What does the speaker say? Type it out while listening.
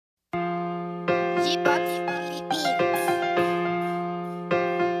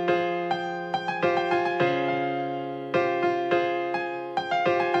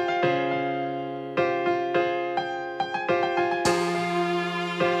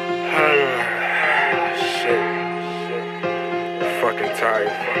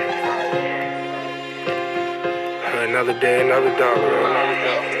Another day, another dollar.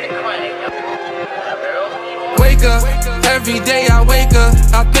 Wake up, every day I wake up,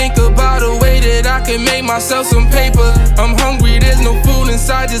 I think about a way that I can make myself some paper. I'm hungry, there's no food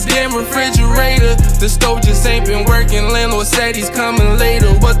inside this damn refrigerator. The stove just ain't been working, landlord said he's coming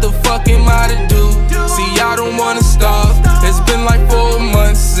later. What the fuck am I to do? See, I don't wanna starve. It's been like 4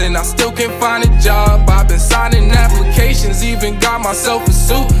 months and I still can't find a job. I've been signing applications, even got myself a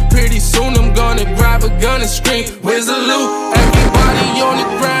suit. Pretty soon I'm gonna grab a gun and scream, where's the loot? Everybody on the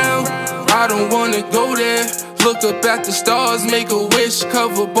ground, I don't wanna go there. Look up at the stars, make a wish,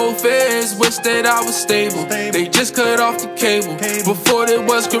 cover both ears. Wish that I was stable, they just cut off the cable. Before there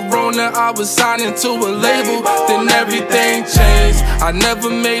was corona, I was signing to a label. Then everything changed, I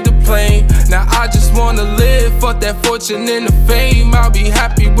never made the plane. Now I just wanna live, fuck that fortune and the fame. I'll be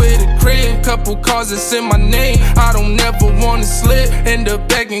happy with a crib, couple cars that's in my name. I don't ever wanna slip, end up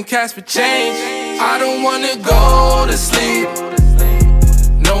begging cash for change. I don't wanna go to sleep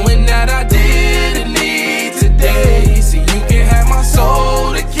knowing that I didn't need today. See, you can have my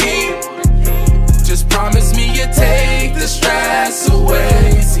soul to keep. Just promise me you'll take the stress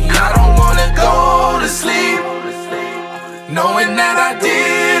away. See, I don't wanna go to sleep knowing that I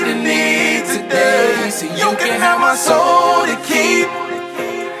didn't need today. See, you can have my soul to keep.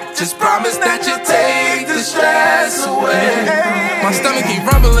 Just promise that you'll take the stress away. My stomach keep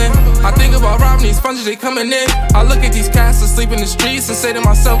rumbling, I think about robbing these sponges, they coming in. I look at these cats asleep in the streets and say to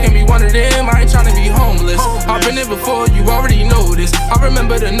myself, can't be one of them. I ain't tryna be homeless, I've been there before, you already know this. I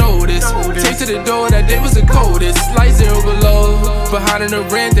remember to notice, take to the door, that day was the coldest. Light 0 below, behind in the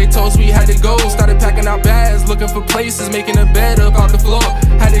rent, they told us we had to go. Started packing our bags, looking for places, making a bed up off the floor.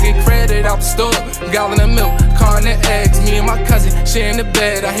 Had to get credit out the store, gallon of milk, carton of eggs. Me and my cousin sharing the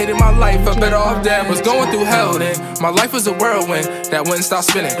bed, I hated my life, I better off dead. Was going through hell then, my life was a whirlwind that wouldn't stop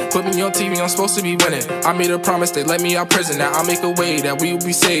spinning. Put me on TV, I'm supposed to be winning. I made a promise, they let me out prison. Now I'll make a way that we will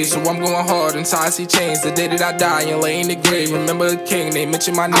be saved. So I'm going hard until I see change. The day that I die and lay in the grave, remember the king, they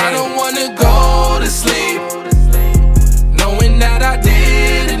mention my name. I don't wanna go to sleep knowing that I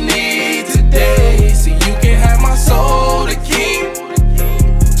didn't need today. See, you can have my soul to keep.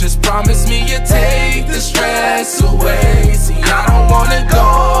 Just promise me you'll take the stress away. See, I don't wanna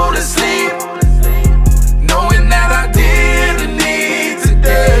go to sleep knowing that I didn't need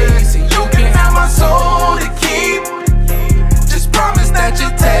today. See, you can have my soul to keep. Just promise that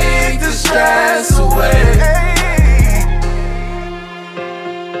you'll take the stress away.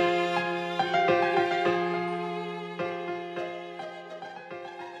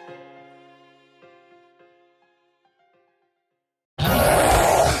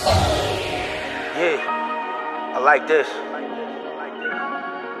 I like this. I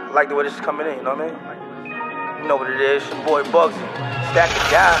like the way this is coming in, you know what I mean? You know what it is, your boy Bugsy. Stack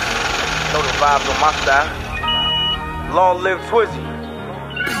of guys. You know the vibes on my style. Long live Twizzy.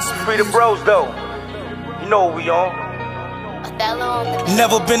 Free the bros though. You know what we on.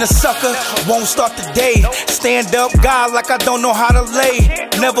 Never been a sucker, won't start the day. Stand up guy like I don't know how to lay.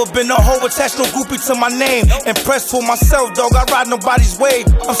 Never been a hoe, attached no groupie to my name. Impressed for myself, dog, I ride nobody's wave.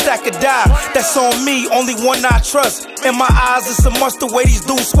 I'm stack of die, that's on me, only one I trust. In my eyes, it's a must the way these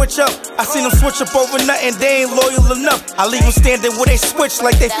dudes switch up. I seen them switch up over nothing, they ain't loyal enough. I leave them standing where they switch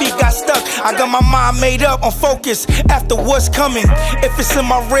like their feet got stuck. I got my mind made up, I'm focused after what's coming. If it's in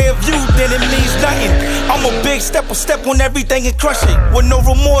my rear view, then it means nothing. I'm a big step on everything and crush it. With no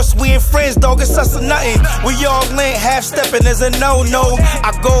remorse, we ain't friends, dog, it's us or nothing. We all link, half stepping is a no-no.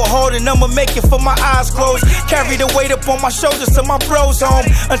 I go hard and I'ma make it for my eyes closed. Carry the weight up on my shoulders till my bros home.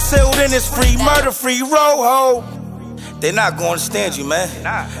 Until then it's free, murder free, roll ho. They not gonna understand you, man.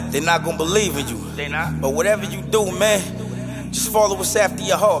 They not gonna believe in you. They not. But whatever you do, man, just follow what's after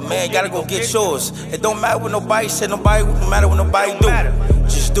your heart, man. You gotta go get yours. It don't matter what nobody said, no matter what nobody do.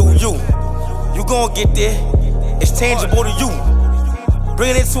 Just do you. You gonna get there. It's tangible to you.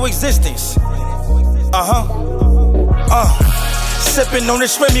 Bring it into existence. Sipping on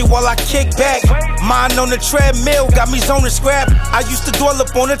this Remy while I kick back. Mine on the treadmill, got me zoning scrap. I used to dwell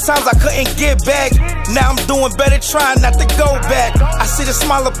up on the times I couldn't get back. Now I'm doing better, trying not to go back. I see the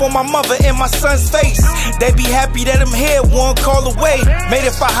smile up on my mother and my son's face. They be happy that I'm here, one call away. Made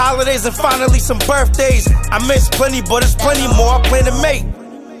it for holidays and finally some birthdays. I miss plenty, but it's plenty more I plan to make.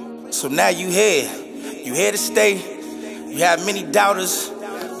 So now you here to stay. You have many doubters,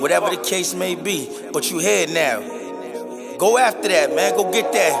 whatever the case may be, but you here now. Go after that, man, go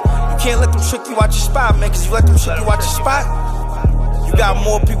get that. You can't let them trick you out your spot, man, cause you let them trick you out your spot, you got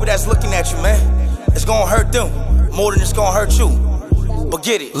more people that's looking at you, man. It's gonna hurt them more than it's gonna hurt you. but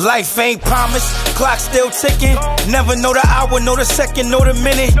get it. Life ain't promised, clock still ticking. Never know the hour, know the second, know the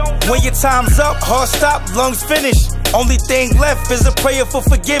minute. When your time's up, heart stop, lungs finish. Only thing left is a prayer for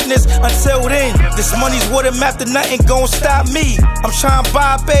forgiveness. Until then, this money's what I'm after, nothing gon' stop me. I'm trying to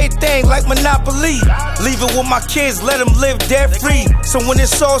buy up everything like Monopoly. Leave it with my kids, let them live debt free. So when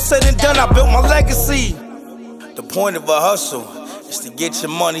it's all said and done, I built my legacy. The point of a hustle is to get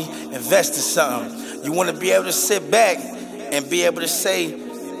your money, invest in something. You wanna be able to sit back and be able to say,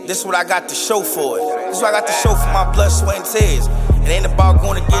 this is what I got to show for it. This is what I got to show for my blood, sweat, and tears. It ain't about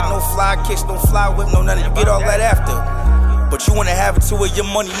going to get no fly kicks, no fly whip, no nothing. You get all that after. But you want to have it to where your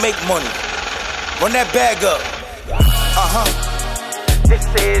money make money. Run that bag up. This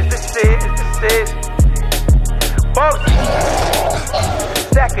is Bugsy.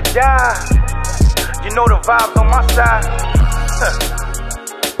 Stack of die. You know the vibes on my side.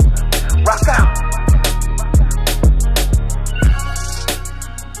 Rock out.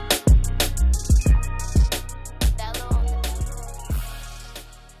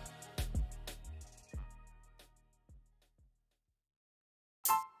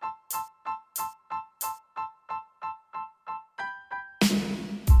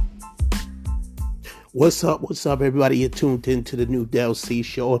 What's up, everybody? You're tuned into the new Del C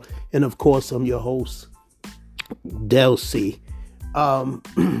show. And of course, I'm your host, Del C.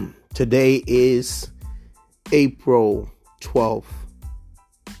 Today is April 12th,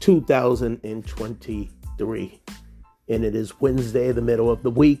 2023. And it is Wednesday, the middle of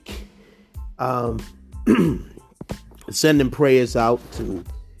the week. Sending prayers out to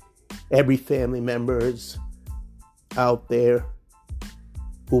every family members out there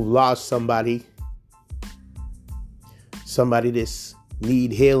who've lost somebody that's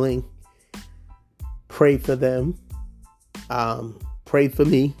need healing. Pray for them. Pray for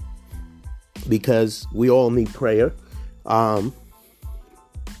me, because we all need prayer. I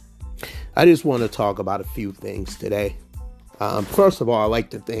just want to talk about a few things today. First of all, I'd like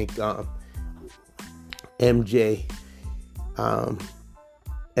to thank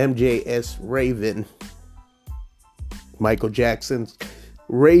MJS Raven, Michael Jackson's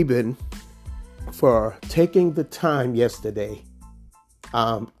Raven, for taking the time yesterday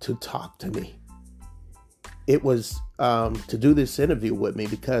to talk to me. It was to do this interview with me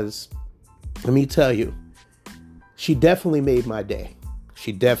because, let me tell you, she definitely made my day.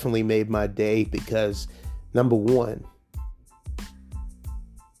 She definitely made my day because, number one,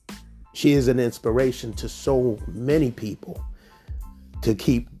 she is an inspiration to so many people to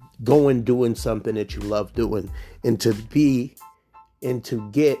keep going, doing something that you love doing, and to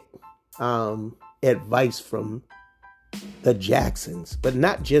get advice from the Jacksons, but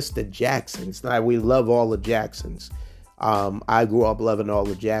not just the Jacksons. Now, we love all the Jacksons. I grew up loving all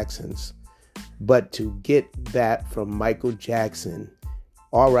the Jacksons, but to get that from Michael Jackson,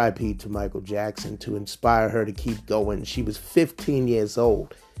 R.I.P. to Michael Jackson, to inspire her to keep going. She was 15 years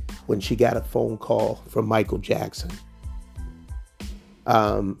old when she got a phone call from Michael Jackson.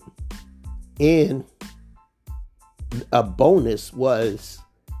 And a bonus was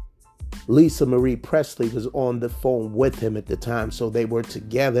Lisa Marie Presley was on the phone with him at the time. So they were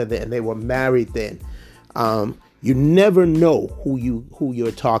together then. They were married then. You never know who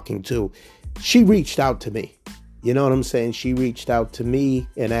you're talking to. She reached out to me. You know what I'm saying? She reached out to me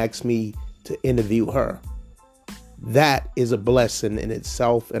and asked me to interview her. That is a blessing in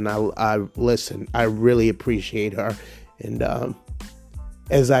itself. And I listen, I really appreciate her. And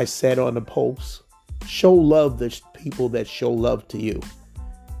as I said on the post, show love to people that show love to you.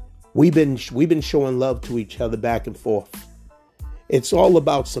 We've been showing love to each other back and forth. It's all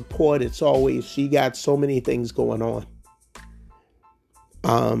about support. It's always, she got so many things going on.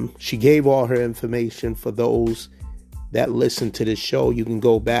 She gave all her information for those that listen to this show. You can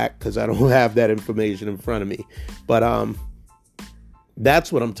go back because I don't have that information in front of me. But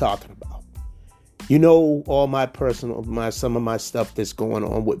that's what I'm talking about. You know, all my some of my stuff that's going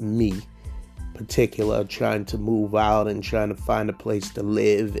on with me, particular, trying to move out and trying to find a place to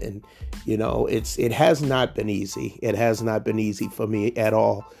live. And, you know, it has not been easy. It has not been easy for me at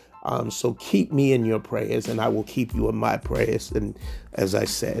all. So keep me in your prayers, and I will keep you in my prayers. And as I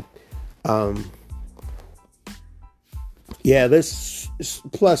said,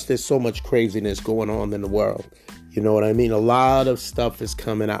 plus there's so much craziness going on in the world. You know what I mean? A lot of stuff is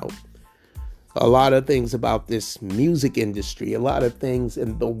coming out. A lot of things about this music industry, a lot of things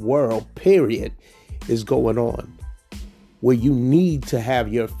in the world, period, is going on, where you need to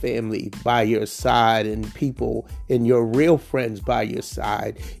have your family by your side and people and your real friends by your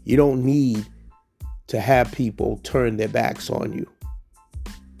side. You don't need to have people turn their backs on you.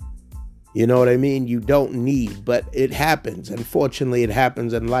 You know what I mean? You don't need, but it happens. Unfortunately, it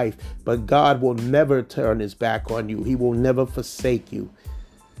happens in life. But God will never turn his back on you. He will never forsake you.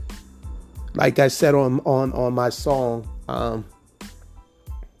 Like I said on my song,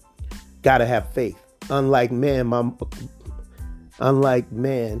 gotta have faith. Unlike man,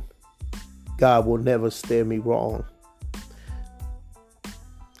 God will never steer me wrong.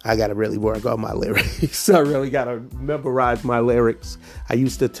 I got to really work on my lyrics. I really got to memorize my lyrics. I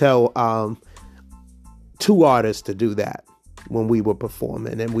used to tell 2 artists to do that when we were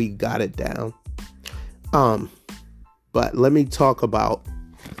performing, and we got it down. But let me talk about,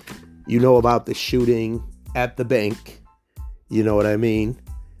 about the shooting at the bank. You know what I mean?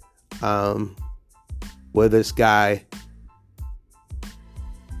 Where this guy,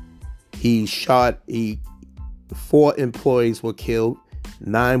 he shot, 4 employees were killed.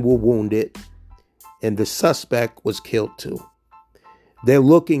 9 were wounded, and the suspect was killed too. They're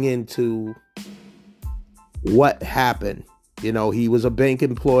looking into what happened. He was a bank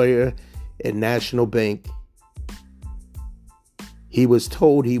employer at National Bank. He was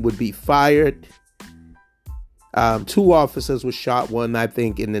told he would be fired. 2 officers were shot. One, I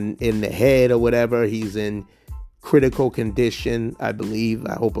think, in the head or whatever. He's in critical condition, I believe.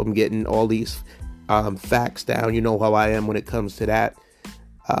 I hope I'm getting all these facts down. You know how I am when it comes to that.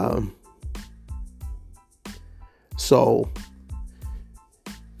 So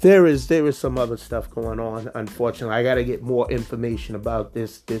there is some other stuff going on. Unfortunately, I got to get more information about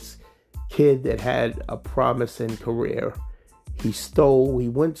this kid that had a promising career. He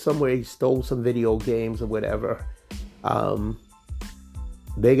went somewhere, he stole some video games or whatever.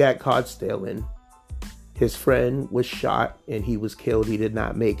 They got caught stealing. His friend was shot and he was killed. He did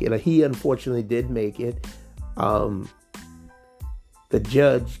not make it. He unfortunately did make it. The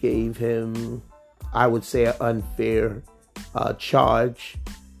judge gave him, I would say, an unfair charge.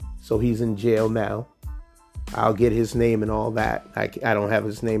 So he's in jail now. I'll get his name and all that. I don't have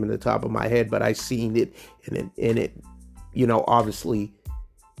his name in the top of my head, but I seen it, and it obviously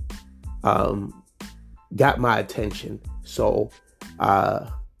got my attention. So, all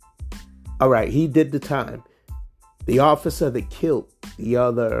right, he did the time. The officer that killed the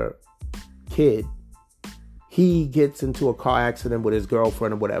other kid, he gets into a car accident with his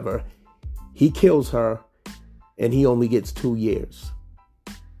girlfriend or whatever. He kills her, and he only gets 2 years.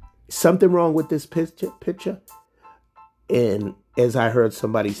 Something wrong with this picture? And as I heard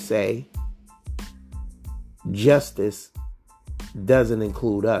somebody say, justice doesn't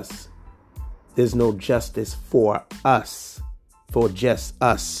include us. There's no justice for us, for just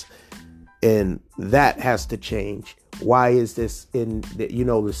us. And that has to change. Why is this in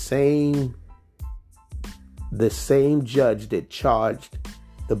the same judge that charged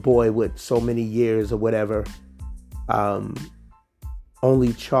the boy with so many years or whatever,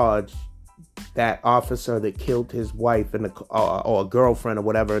 only charged that officer that killed his wife or girlfriend or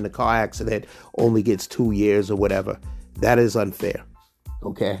whatever in the car accident only gets 2 years or whatever. That is unfair.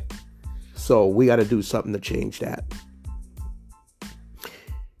 Okay? So we got to do something to change that.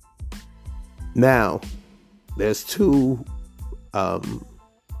 Now, there's 2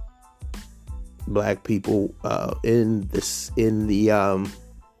 black people in the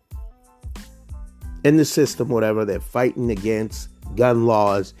system, whatever. They're fighting against gun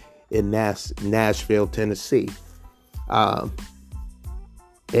laws in Nashville, Tennessee.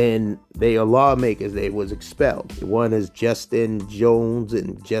 And they are lawmakers. They was expelled. One is Justin Jones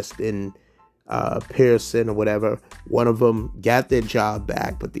and Justin Pearson or whatever. One of them got their job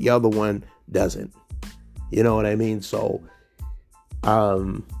back, but the other one doesn't. You know what I mean? So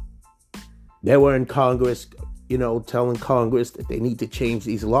they were in Congress, telling Congress that they need to change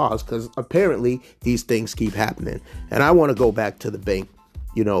these laws because apparently these things keep happening. And I want to go back to the bank.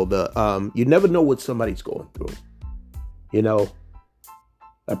 You never know what somebody's going through.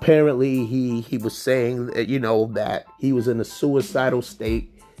 Apparently he was saying that, that he was in a suicidal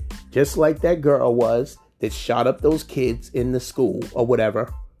state, just like that girl was that shot up those kids in the school or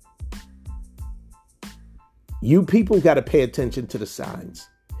whatever. You people got to pay attention to the signs.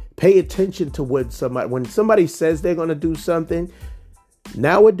 Pay attention to when somebody says they're going to do something.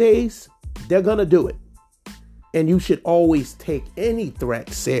 Nowadays, they're going to do it. And you should always take any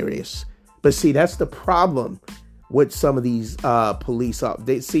threat serious. But see, that's the problem with some of these police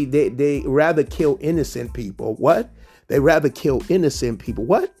officers. They rather kill innocent people. What? They rather kill innocent people.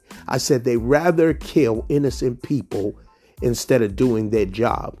 What? I said they rather kill innocent people instead of doing their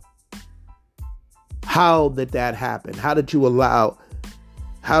job. How did that happen? How did you allow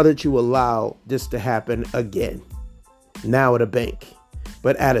this to happen again? Now at a bank,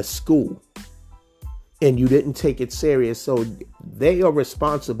 but at a school. And you didn't take it serious. So they are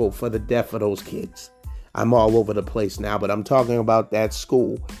responsible for the death of those kids. I'm all over the place now, but I'm talking about that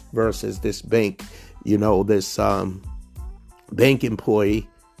school versus this bank. This bank employee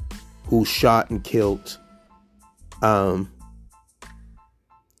who shot and killed 4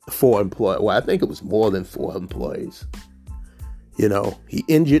 employees. Well, I think it was more than 4 employees.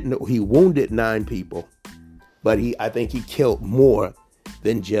 He wounded 9 people, but I think he killed more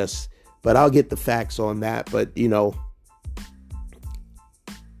than just. But I'll get the facts on that. But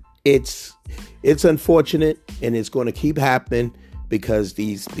it's unfortunate, and it's going to keep happening because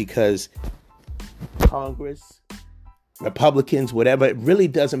Congress, Republicans, whatever, it really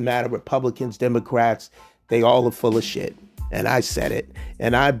doesn't matter. Republicans, Democrats, they all are full of shit. And I said it.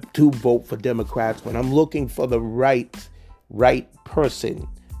 And I do vote for Democrats when I'm looking for the right person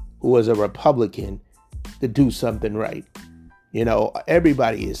who is a Republican to do something right.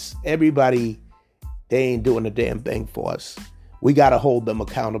 Everybody, they ain't doing a damn thing for us. We got to hold them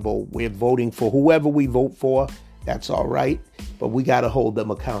accountable. We're voting for whoever we vote for. That's all right. But we got to hold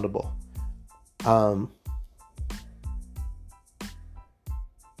them accountable.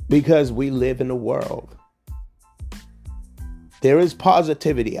 Because we live in a world. There is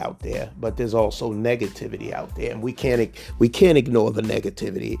positivity out there, but there's also negativity out there, and we can't ignore the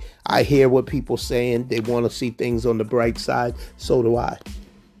negativity. I hear what people saying. They want to see things on the bright side. So do I.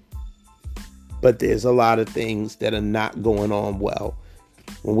 But there's a lot of things that are not going on well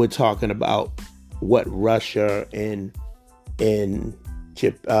when we're talking about what Russia and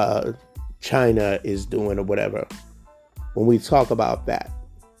China is doing or whatever. When we talk about that.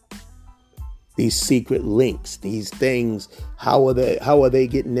 These secret links, these things, how are they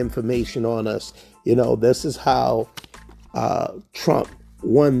getting information on us? This is how Trump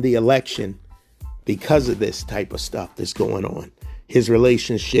won the election, because of this type of stuff that's going on. His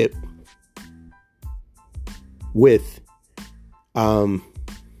relationship with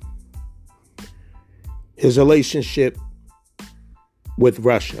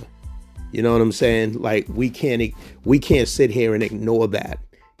Russia. You know what I'm saying? Like, we can't sit here and ignore that.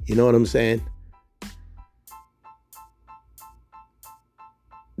 You know what I'm saying?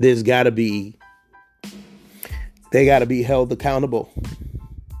 They got to be held accountable.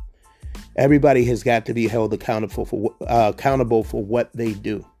 Everybody has got to be held accountable for what they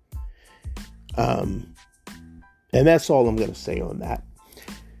do. And that's all I'm going to say on that.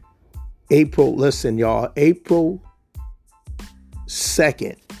 Listen, y'all, April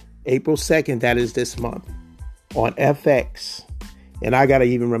 2nd, that is this month, on FX. And I got to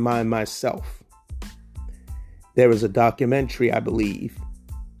even remind myself, there was a documentary, I believe,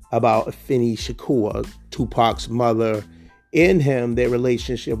 about Afeni Shakur, Tupac's mother, and him, their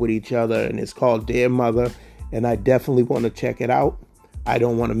relationship with each other, and it's called Dear Mother, and I definitely want to check it out. I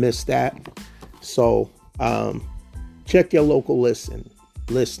don't want to miss that. So check your local listing.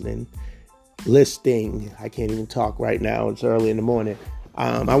 I can't even talk right now. It's early in the morning.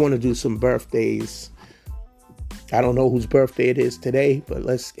 I want to do some birthdays. I don't know whose birthday it is today, but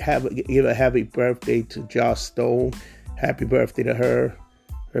let's give a happy birthday to Joss Stone. Happy birthday to her.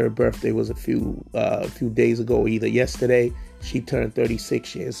 Her birthday was a few days ago, either yesterday. She turned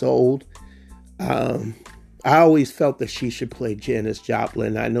 36 years old. I always felt that she should play Janis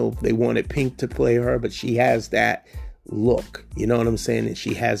Joplin. I know they wanted Pink to play her, but she has that look. You know what I'm saying? And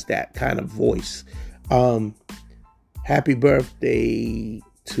she has that kind of voice. Happy birthday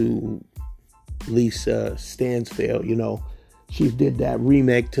to Lisa Stansfield. She did that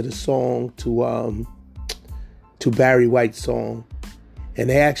remake to the song, to Barry White's song. And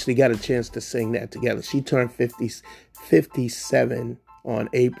they actually got a chance to sing that together. She turned 57 on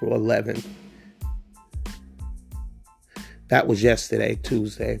April 11th. That was yesterday,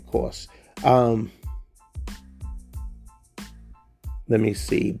 Tuesday, of course. Let me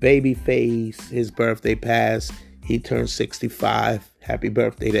see. Babyface, his birthday passed. He turned 65. Happy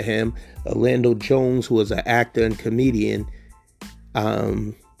birthday to him. Orlando Jones, who was an actor and comedian,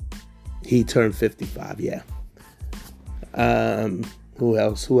 he turned 55, yeah. Who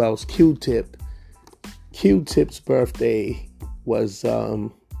else? Q-Tip. Q-Tip's birthday was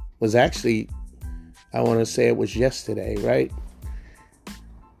actually, I want to say it was yesterday, right?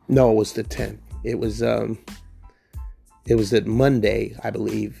 No, it was the 10th. It was at Monday, I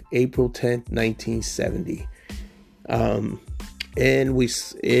believe, April 10th, 1970. And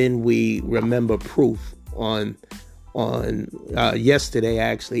we remember Proof on yesterday,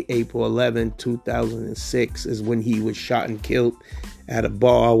 actually, April 11, 2006, is when he was shot and killed at a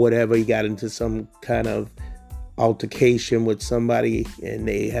bar or whatever. He got into some kind of altercation with somebody and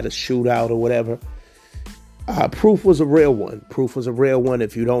they had a shootout or whatever. Proof was a real one.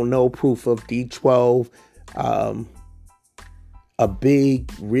 If you don't know, Proof of D12, a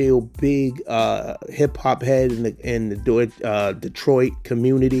real big hip hop head in the Detroit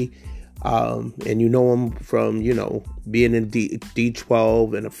community. And you know him from, being in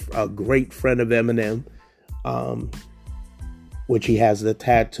D12 and a great friend of Eminem, which he has the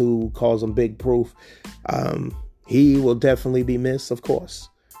tattoo, calls him Big Proof. He will definitely be missed, of course.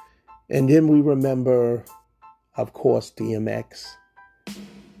 And then we remember, of course, DMX,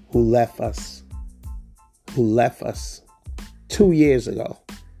 who left us 2 years ago.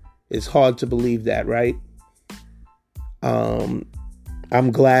 It's hard to believe that, right? I'm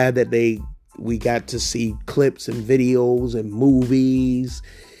glad that we got to see clips and videos and movies,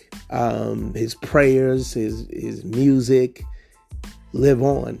 his prayers, his music live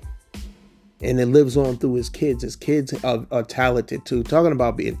on. And it lives on through his kids. His kids are talented too. Talking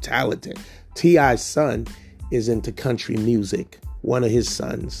about being talented. T.I.'s son is into country music. One of his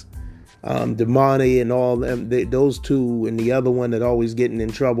sons. Damani and all them, those two, and the other one that always getting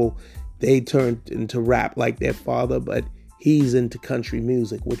in trouble, they turned into rap like their father, but he's into country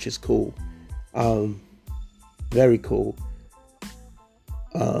music, which is cool. Very cool.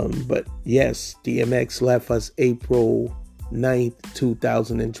 But yes, DMX left us April 9th,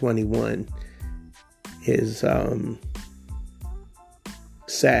 2021. Is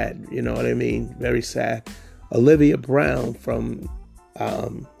sad, you know what I mean? Very sad. Olivia Brown, from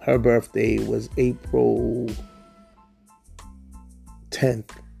her birthday was April 10th.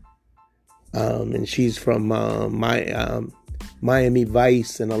 And she's from Miami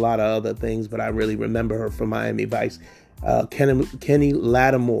Vice and a lot of other things, but I really remember her from Miami Vice. Kenny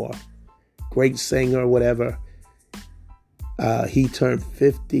Lattimore, great singer, whatever. He turned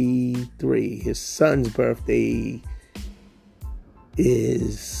 53. His son's birthday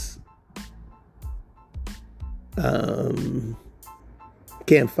is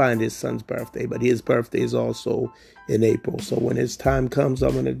can't find his son's birthday, but his birthday is also in April. So when his time comes,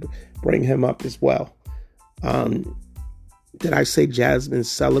 I'm going to bring him up as well. Did I say Jasmine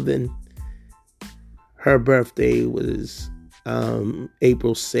Sullivan? Her birthday was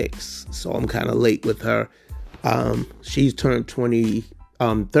April 6th, so I'm kind of late with her. She's turned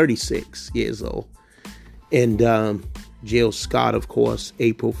 36 years old. And Jill Scott, of course,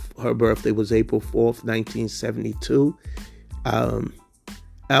 her birthday was April 4th, 1972.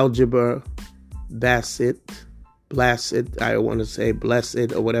 Algebra Blessed, I want to say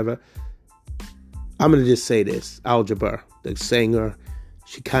Blessed or whatever. I'm going to just say this. Algebra, the singer,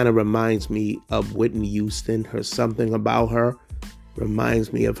 she kind of reminds me of Whitney Houston. Her something about her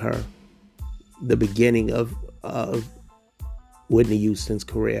reminds me of her. The beginning of Whitney Houston's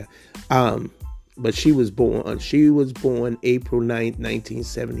career. But she was born April 9th,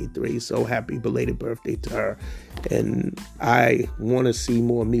 1973. So happy belated birthday to her. And I want to see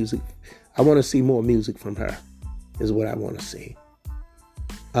more music. I want to see more music from her is what I want to see.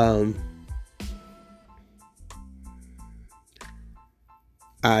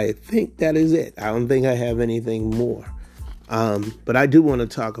 I think that is it. I don't think I have anything more. But I do want to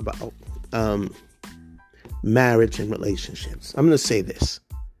talk about marriage and relationships. I'm going to say this.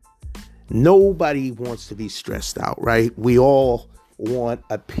 Nobody wants to be stressed out, right? We all want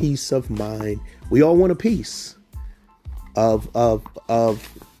a peace of mind. We all want a peace of of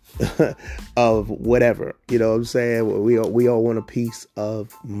whatever. You know what I'm saying? We all want a piece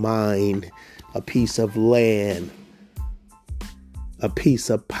of mind, a piece of land, a piece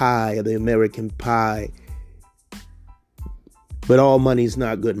of pie, the American pie. But all money's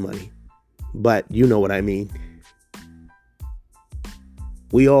not good money. But you know what I mean.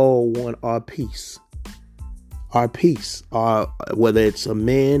 We all want our peace. Our peace. Whether it's a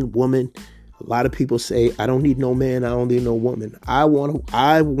man, woman. A lot of people say, I don't need no man, I don't need no woman. I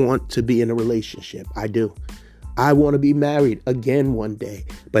want to be in a relationship. I do. I want to be married again one day.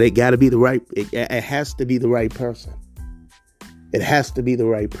 But it gotta be the right, it has to be the right person. It has to be the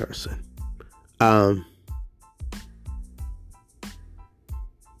right person.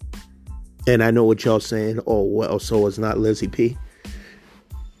 And I know what y'all saying. Oh, well, so it's not Lizzie P.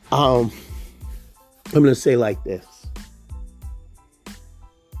 I'm going to say like this.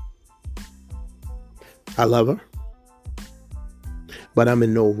 I love her, but I'm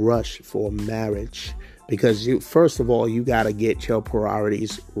in no rush for marriage because first of all, you got to get your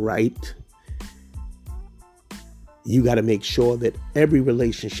priorities right. You got to make sure that every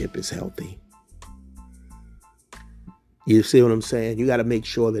relationship is healthy. You see what I'm saying? You got to make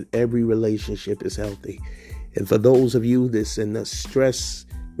sure that every relationship is healthy. And for those of you that's in a stress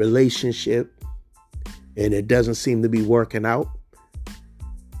relationship and it doesn't seem to be working out,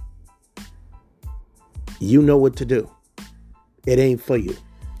 you know what to do. It ain't for you.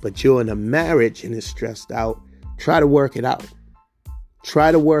 But you're in a marriage and it's stressed out. Try to work it out.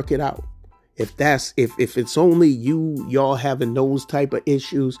 Try to work it out. If it's only y'all having those type of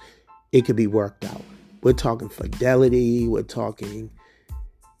issues, it could be worked out. We're talking fidelity. We're talking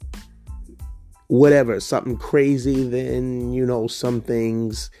whatever, something crazy, then, some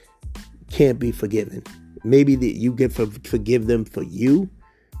things can't be forgiven. Maybe that you can forgive them for you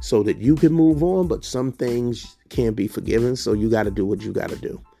so that you can move on, but some things can't be forgiven, so you got to do what you got to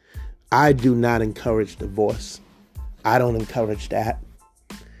do. I do not encourage divorce. I don't encourage that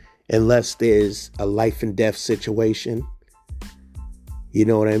unless there's a life and death situation. You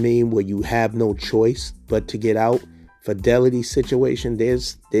know what I mean? Where you have no choice but to get out. Fidelity situation,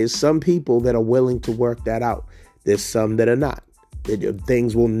 there's some people that are willing to work that out. There's some that are not.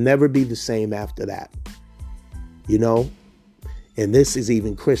 Things will never be the same after that. And this is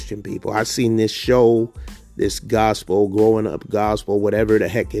even Christian people. I've seen this show, this gospel, growing up gospel, whatever the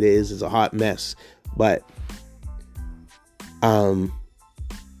heck it is a hot mess. But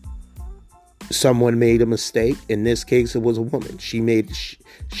someone made a mistake. In this case, it was a woman. She made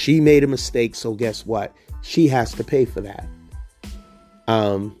a mistake, so guess what? She has to pay for that.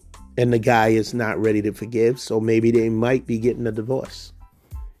 And the guy is not ready to forgive, so maybe they might be getting a divorce.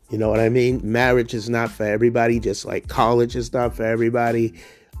 You know what I mean? Marriage is not for everybody, just like college is not for everybody.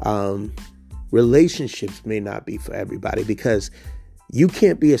 Relationships may not be for everybody, because you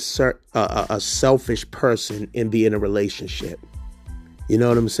can't be a selfish person and be in a relationship. You know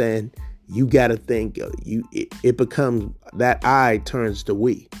what I'm saying? You got to think, it becomes, that I turns to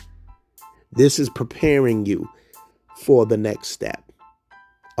we. This is preparing you for the next step.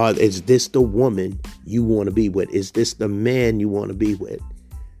 Is this the woman you want to be with? Is this the man you want to be with?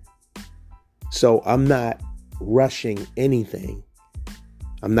 So I'm not rushing anything.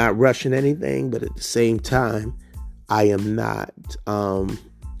 But at the same time, I am not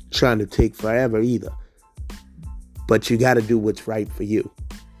trying to take forever either. But you got to do what's right for you.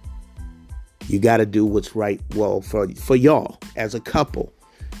 You got to do what's right, well, for y'all as a couple.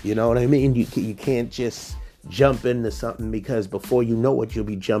 You know what I mean? You can't just jump into something, because before you know it, you'll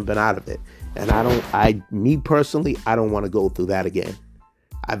be jumping out of it. And me personally, I don't want to go through that again.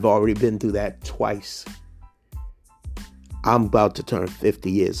 I've already been through that twice. I'm about to turn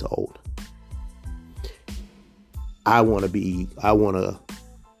 50 years old. I want to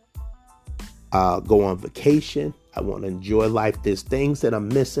go on vacation. I want to enjoy life. There's things that I'm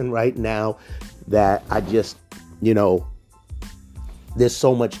missing right now that I just, there's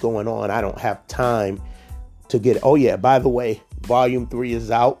so much going on. I don't have time to get. Oh yeah, by the way, Volume 3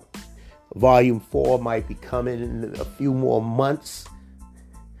 is out. Volume 4 might be coming in a few more months.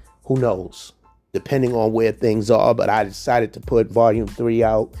 Who knows? Depending on where things are. But I decided to put Volume 3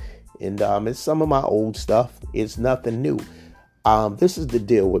 out. And it's some of my old stuff. It's nothing new. This is the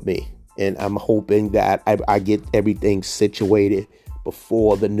deal with me. And I'm hoping that I get everything situated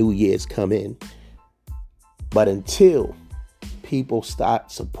before the New Year's come in. But until people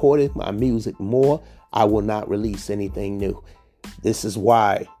start supporting my music more, I will not release anything new. This is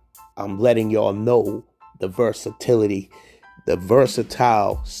why I'm letting y'all know the versatility, the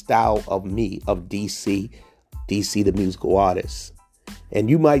versatile style of me, of DC the musical artist. And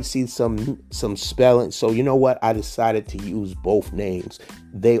you might see some spelling. So you know what? I decided to use both names.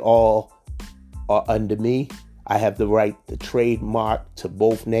 They all are under me. I have the right to trademark to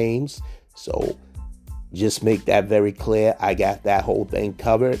both names. So just make that very clear. I got that whole thing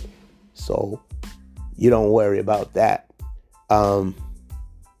covered. So you don't worry about that.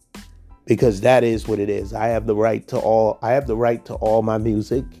 Because that is what it is. I have the right to all my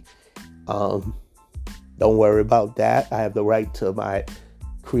music. Don't worry about that. I have the right to my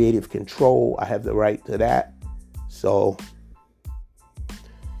creative control. I have the right to that. So,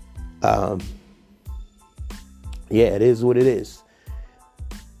 yeah, it is what it is.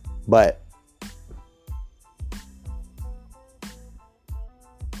 But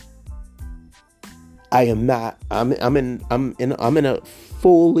I am not. I'm in a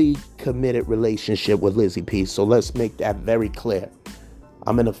fully committed relationship with Lizzie P. So let's make that very clear.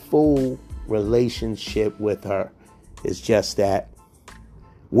 I'm in a full relationship with her. It's just that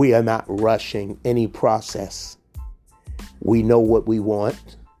we are not rushing any process. We know what we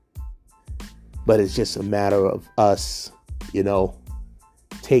want, but it's just a matter of us,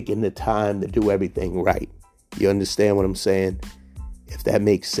 taking the time to do everything right. You understand what I'm saying? If that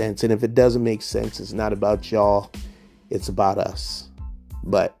makes sense. And if it doesn't make sense, it's not about y'all. It's about us.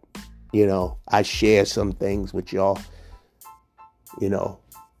 But, I share some things with y'all,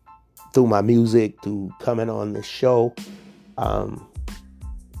 through my music, through coming on this show.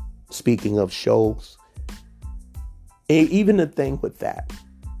 Speaking of shows, and even the thing with that,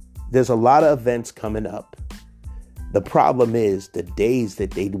 there's a lot of events coming up The problem is the days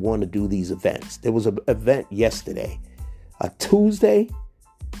that they want to do these events. There was an event yesterday, a Tuesday,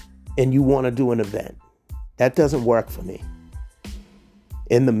 and you want to do an event. That doesn't work for me.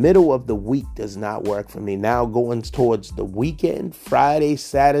 In the middle of the week does not work for me. Now going towards the weekend, Friday,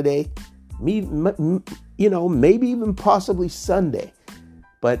 Saturday, maybe even possibly Sunday.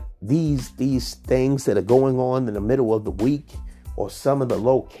 But these things that are going on in the middle of the week, or some of the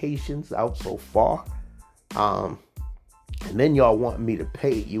locations out so far, and then y'all want me to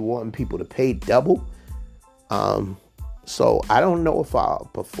pay. You want people to pay double. So I don't know if I'll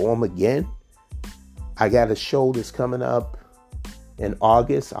perform again. I got a show that's coming up in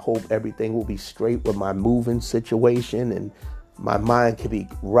August. I hope everything will be straight with my moving situation and my mind can be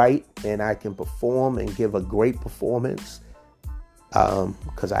right and I can perform and give a great performance,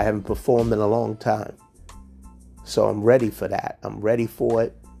 because I haven't performed in a long time. So I'm ready for that. I'm ready for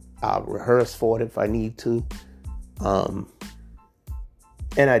it. I'll rehearse for it if I need to.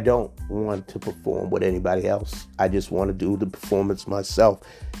 And I don't want to perform with anybody else. I just want to do the performance myself.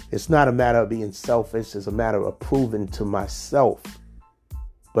 It's not a matter of being selfish. It's a matter of proving to myself,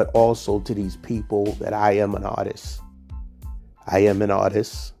 but also to these people, that I am an artist. I am an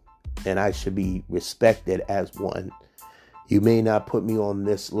artist, and I should be respected as one. You may not put me on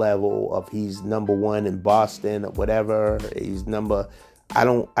this level of he's number one in Boston or whatever. I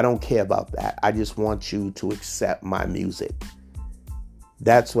don't care about that. I just want you to accept my music.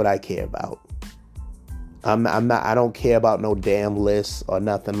 That's what I care about. I don't care about no damn lists or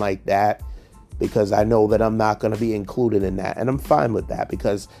nothing like that, because I know that I'm not going to be included in that. And I'm fine with that,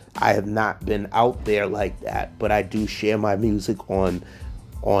 because I have not been out there like that. But I do share my music on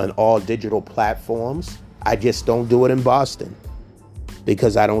all digital platforms. I just don't do it in Boston,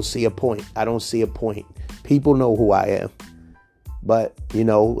 because I don't see a point. People know who I am. But,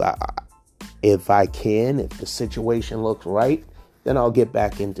 if the situation looks right, then I'll get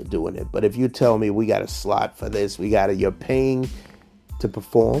back into doing it. But if you tell me we got a slot for this, you're paying to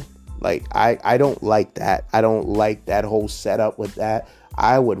perform, like, I don't like that. I don't like that whole setup with that.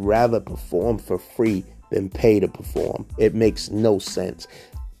 I would rather perform for free than pay to perform. It makes no sense.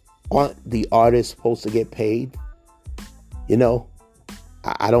 Aren't the artists supposed to get paid? I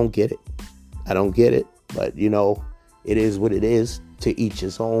don't get it. But, it is what it is. To each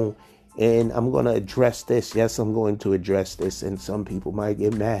his own. And I'm going to address this. Yes, I'm going to address this. And some people might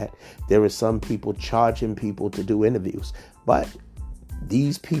get mad. There are some people charging people to do interviews. But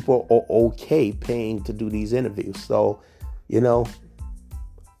these people are okay paying to do these interviews. So, it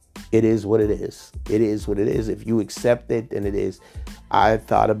is what it is. It is what it is. If you accept it, then it is. I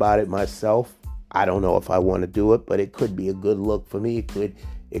thought about it myself. I don't know if I want to do it, but it could be a good look for me.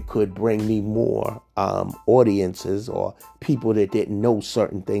 It could bring me more audiences, or people that didn't know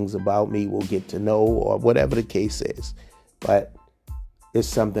certain things about me will get to know, or whatever the case is. But it's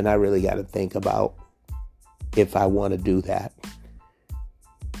something I really got to think about if I want to do that.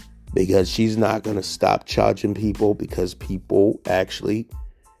 Because she's not going to stop charging people, because people actually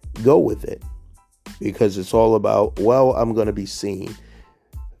go with it. Because it's all about, well, I'm going to be seen.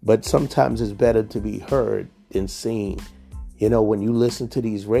 But sometimes it's better to be heard than seen. When you listen to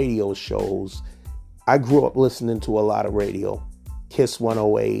these radio shows, I grew up listening to a lot of radio. Kiss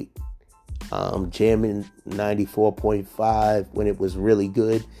 108, jamming 94.5 when it was really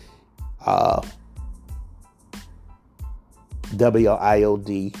good.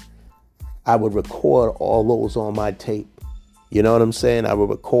 WIOD. I would record all those on my tape. You know what I'm saying? I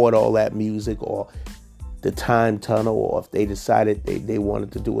would record all that music, or the Time Tunnel, or if they decided they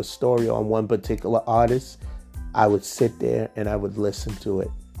wanted to do a story on one particular artist, I would sit there and I would listen to it.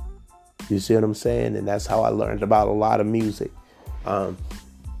 You see what I'm saying? And that's how I learned about a lot of music.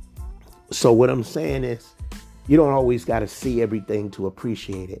 So what I'm saying is, you don't always got to see everything to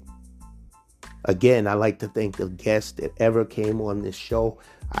appreciate it. Again, I like to thank the guests that ever came on this show.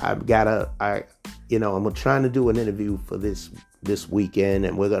 I'm trying to do an interview for this weekend,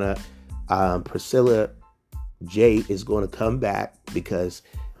 and we're gonna Priscilla J is going to come back, because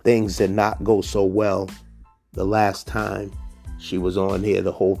things did not go so well the last time she was on here.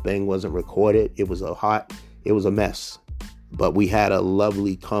 The whole thing wasn't recorded. It was a mess. But we had a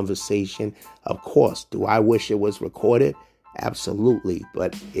lovely conversation. Of course, do I wish it was recorded? Absolutely.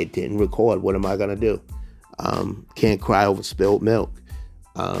 But it didn't record. What am I going to do? Can't cry over spilled milk.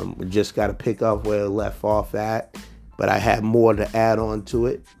 We just got to pick up where it left off at. But I have more to add on to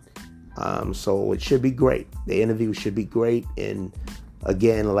it. So it should be great. The interview should be great. And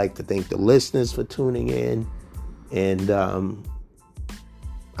again, I'd like to thank the listeners for tuning in. And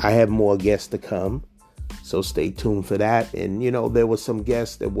I have more guests to come, so stay tuned for that. And, there were some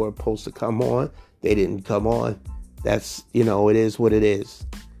guests that were supposed to come on. They didn't come on. That's, it is what it is.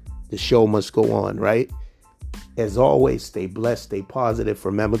 The show must go on, right? As always, stay blessed, stay positive.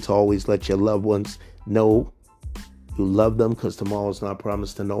 Remember to always let your loved ones know you love them, because tomorrow's not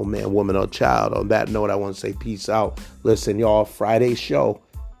promised to no man, woman, or child. On that note, I want to say peace out. Listen, y'all, Friday's show,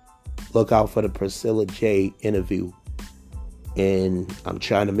 look out for the Priscilla J interview. And I'm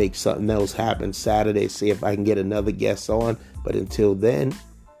trying to make something else happen Saturday, see if I can get another guest on. But until then,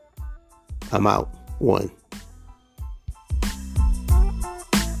 I'm out. One.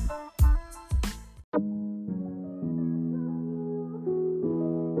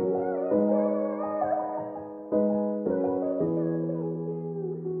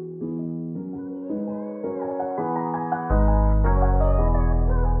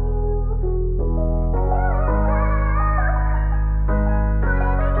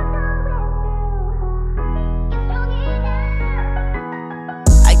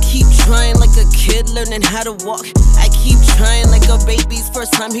 Learning how to walk, I keep trying like a baby's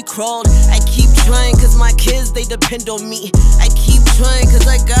first time he crawled. I keep trying cause my kids, they depend on me. I keep trying cause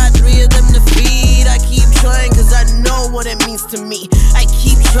I got 3 of them to feed. I keep trying cause I know what it means to me. I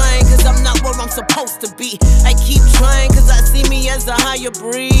keep trying cause I'm not where I'm supposed to be. I keep trying cause I see me as a higher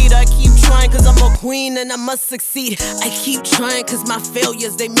breed. I keep trying cause I'm a queen and I must succeed. I keep trying cause my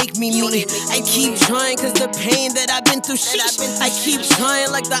failures, they make me me. I keep trying cause the pain that I've been through, I keep trying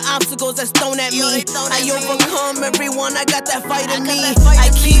like the obstacles that's thrown at me. I overcome everyone, I got that fight in me.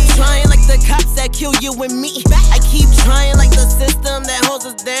 I keep trying like the cops that kill you and me. I keep trying like the system that holds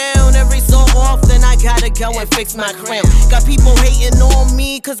us down. Every so often I gotta go and fix my crown. Got people hating on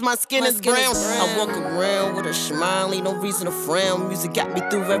me cause my skin is brown. I walk around with a smile, ain't no reason to frown. Music got me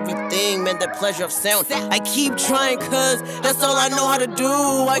through everything, man, the pleasure of sound. I keep trying cause that's all I know how to do.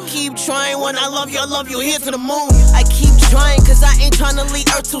 I keep trying when I love you here to the moon. I keep trying cause I ain't trying to leave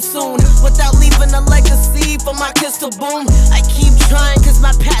Earth too soon without leaving a legacy for my kids to boom. I keep trying cause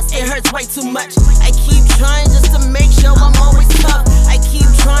my past, it hurts way too much. I keep trying just to make sure I'm always tough. I keep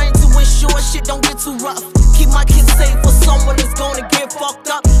trying to ensure shit don't get too rough. Keep my kids safe for someone that's gonna get fucked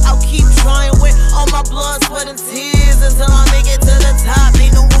up. I'll keep trying with all my blood, sweat, and tears until I make it to the top.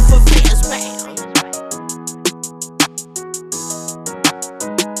 Ain't no room for fears, man.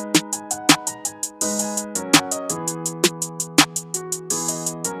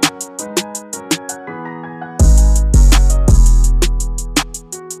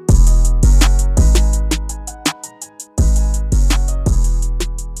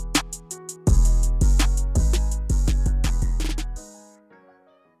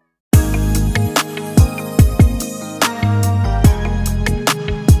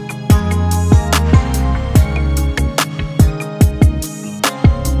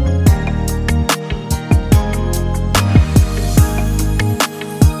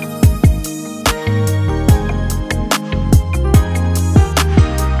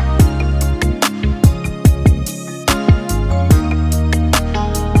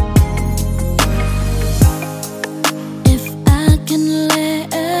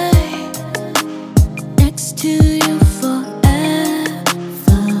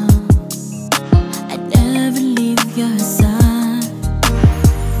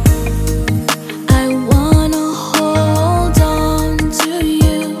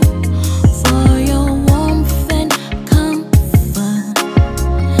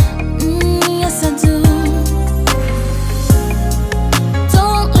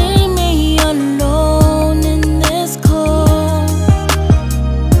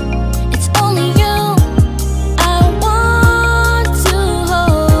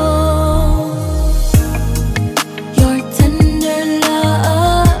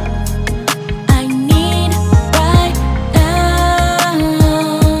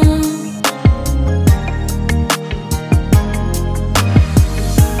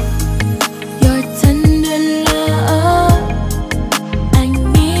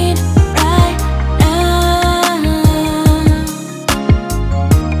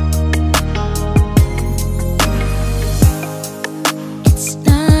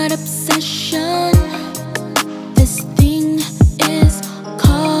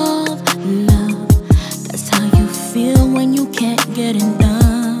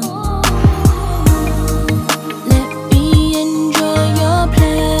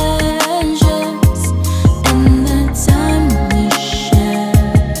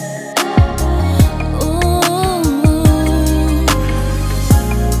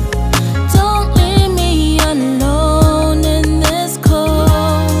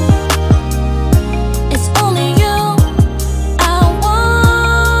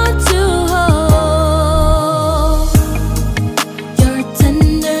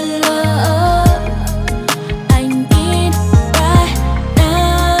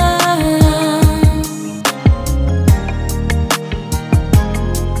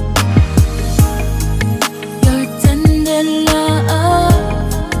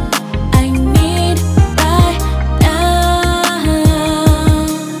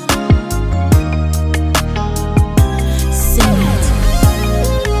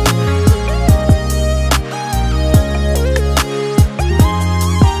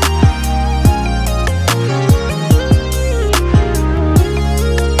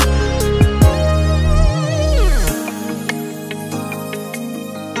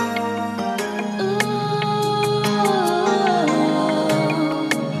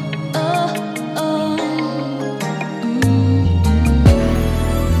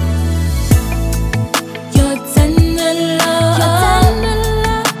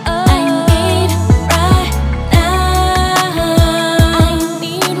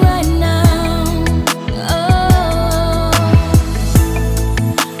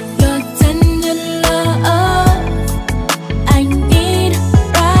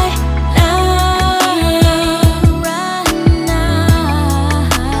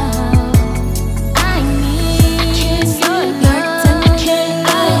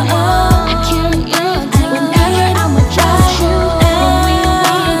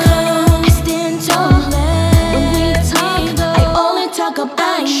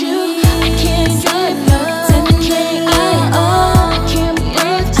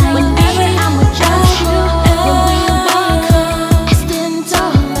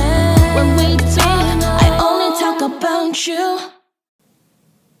 want you.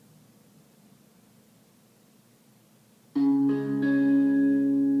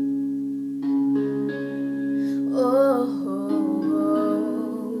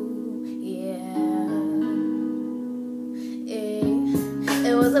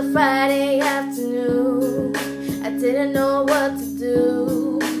 It was a Friday afternoon. I didn't know what to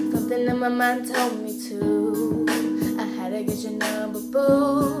do. Something in my mind told me to. I had to get your number,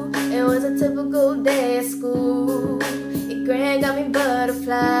 boo. It was a typical day at school. Your grand got me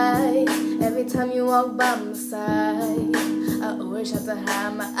butterflies every time you walk by my side. I always have to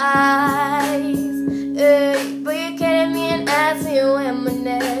hide my eyes. But you came at me and asked me when my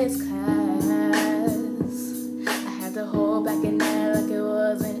next class. I had to hold back and act like it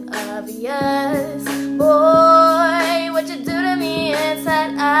wasn't obvious. Boy, what you do to me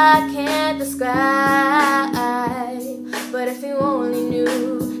inside I can't describe. But if you only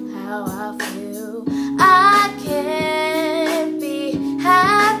knew how I feel, I can't be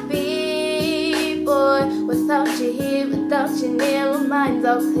happy, boy, without you here, without you near. My mind's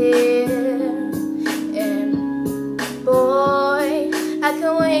all clear. And boy, I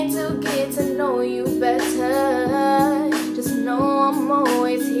can't wait to get to know you better. Just know I'm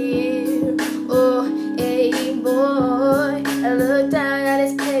always here. Oh, hey boy, I look down at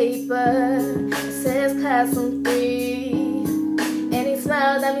his paper. It says class on 3, and he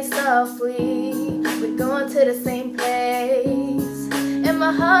smiled at me softly. We're going to the same place, and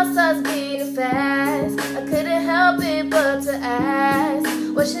my heart starts beating fast. I couldn't help it but to ask,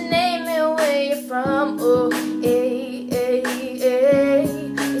 what's your name and where you're from? Oh, hey, hey, hey.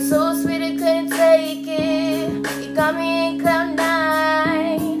 You're so sweet I couldn't take it. You got me in cloud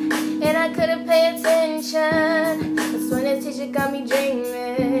 9, and I couldn't pay attention. That's when the teacher got me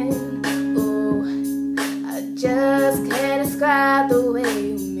dreaming. Oh, I just can't describe the way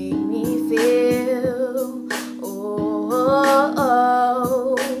you make me feel.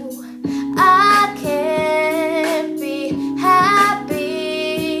 Oh, I can't be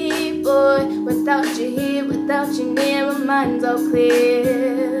happy, boy, without you here, without you near. My mind's all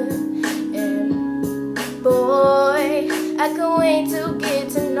clear. And boy, I can't wait to get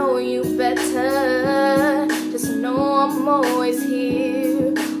to know you better. Just know I'm always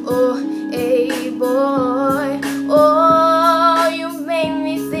here. Oh, hey boy. Oh, you make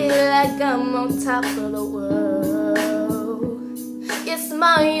me feel like I'm on top of the world. Your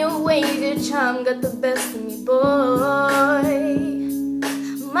smile, your ways, your charm got the best of me, boy.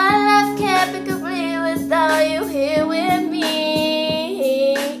 My life can't be complete without you here with me.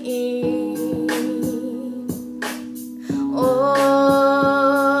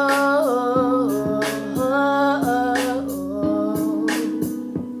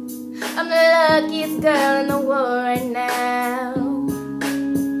 I'm the luckiest girl in the world right now.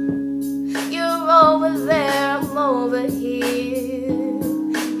 You're over there, I'm over here.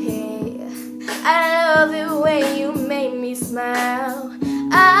 Hey, I love the way you make me smile.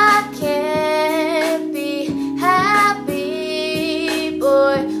 I can't be happy,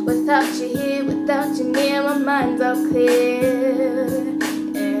 boy, without you here, without you near. My mind's all clear.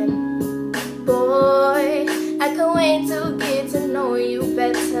 And boy, I can't wait to get to know you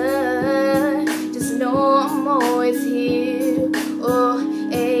better. Just know I'm always here.